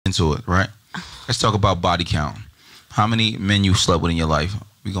into it, right? Let's talk about body count. How many men you slept with in your life?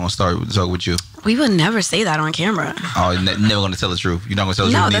 We're going to start with talk with you. We would never say that on camera. Oh, never going to tell the truth. You're not going to tell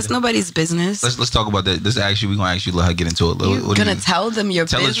the truth? No, that's nobody's business. Let's talk about that. We're going to actually let her get into it. You're going to tell them your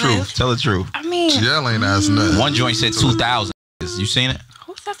business? Tell the truth. Tell the truth. I mean, Y'all ain't asking nothing. One joint said 2,000. You seen it?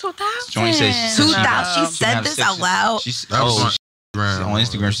 Who said 2,000? Joint said 2,000. She said this out loud. On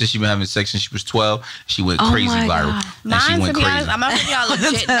Instagram, she said she been having sex since she was 12. She went crazy viral. Mine, to be honest, I'm not gonna give y'all a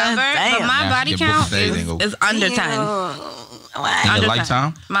legit number, but my body count is under 10. In your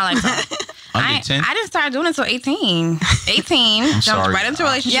lifetime? My lifetime. Under 10? I didn't start doing it until 18. 18. Jumped right into a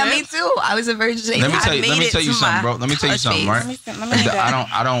relationship. Yeah, me too. I was a virgin. Let me tell you something, bro. Let me tell you something, right?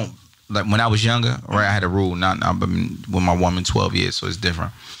 I don't like when I was younger, right? I had a rule. I've been with my woman 12 years, so it's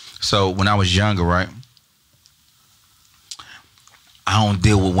different. So when I was younger, right? I don't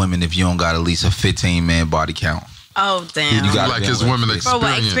deal with women if you don't got at least a 15-man body count. Oh damn! You got like his women experience. For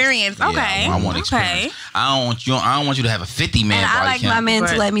what experience? Okay. Yeah, I want experience. I don't want you to have a 50-man body count. I like my man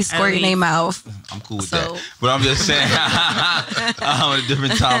to let me squirt in their mouth. I'm cool with that. But I'm just saying, I'm at a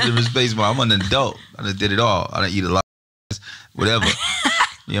different time, different space. But I'm an adult. I done did it all. I done eat a lot of whatever. You know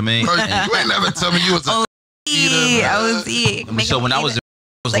what I mean? Bro, you ain't never tell me you was a eater. I was eating. So when I was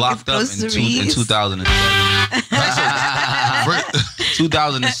locked up in 2007.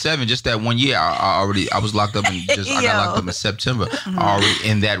 2007, just that 1 year, I was locked up I got locked up in September.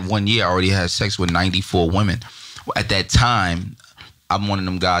 In that 1 year, I already had sex with 94 women. At that time, I'm one of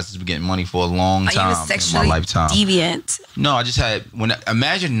them guys that's been getting money for a long time in my lifetime. Deviant? No, I just had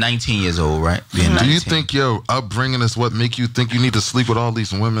imagine 19 years old, right? Being 19. Do you think your upbringing is what make you think you need to sleep with all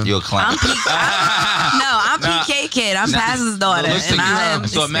these women? You're a clown. I'm PK kid. I'm Paz's daughter.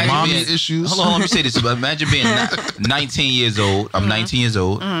 So imagine being issues. Hold on, let me say this. Imagine being 19 years old. I'm 19 years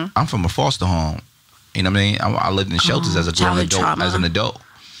old. I'm from a foster home. You know what I mean? I lived in shelters as a grown adult, as an adult.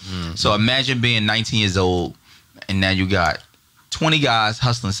 So imagine being 19 years old, and now you got 20 guys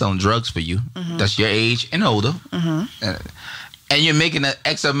hustling, selling drugs for you. That's your age and older. And you're making an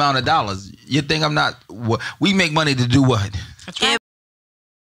X amount of dollars. You think I'm not? We make money to do what?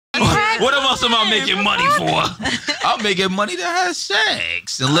 What else am I making money for? I'm making money to have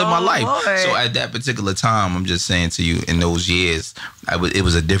sex and live my life. Lord. So at that particular time, I'm just saying to you, in those years, it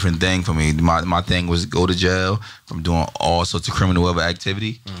was a different thing for me. My thing was go to jail from doing all sorts of criminal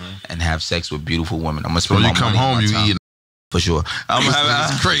activity and have sex with beautiful women. I'm gonna spend my money. When you come home, you eat. For sure.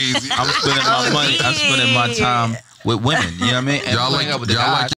 It's crazy. I'm spending my money. I'm spending my time with women. You know what I mean? And y'all like with the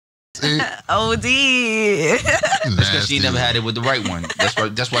guys. OD. That's because she never had it with the right one. That's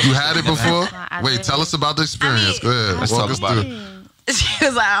why you had it before. Wait, tell us about the experience. Go ahead. Let's talk about it. She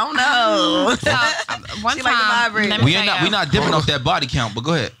was like, I don't know. So, one time, we not dipping off that body count, but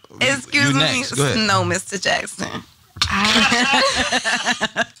go ahead. Excuse me. Next. Go ahead. No, Mr. Jackson.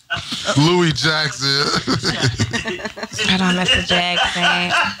 Louis Jackson. Hold on, Mr.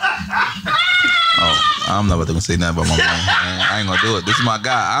 Jackson. Oh, I'm not about to say nothing about my man. I ain't gonna do it. This is my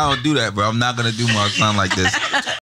guy. I don't do that, bro. I'm not gonna do my son like this.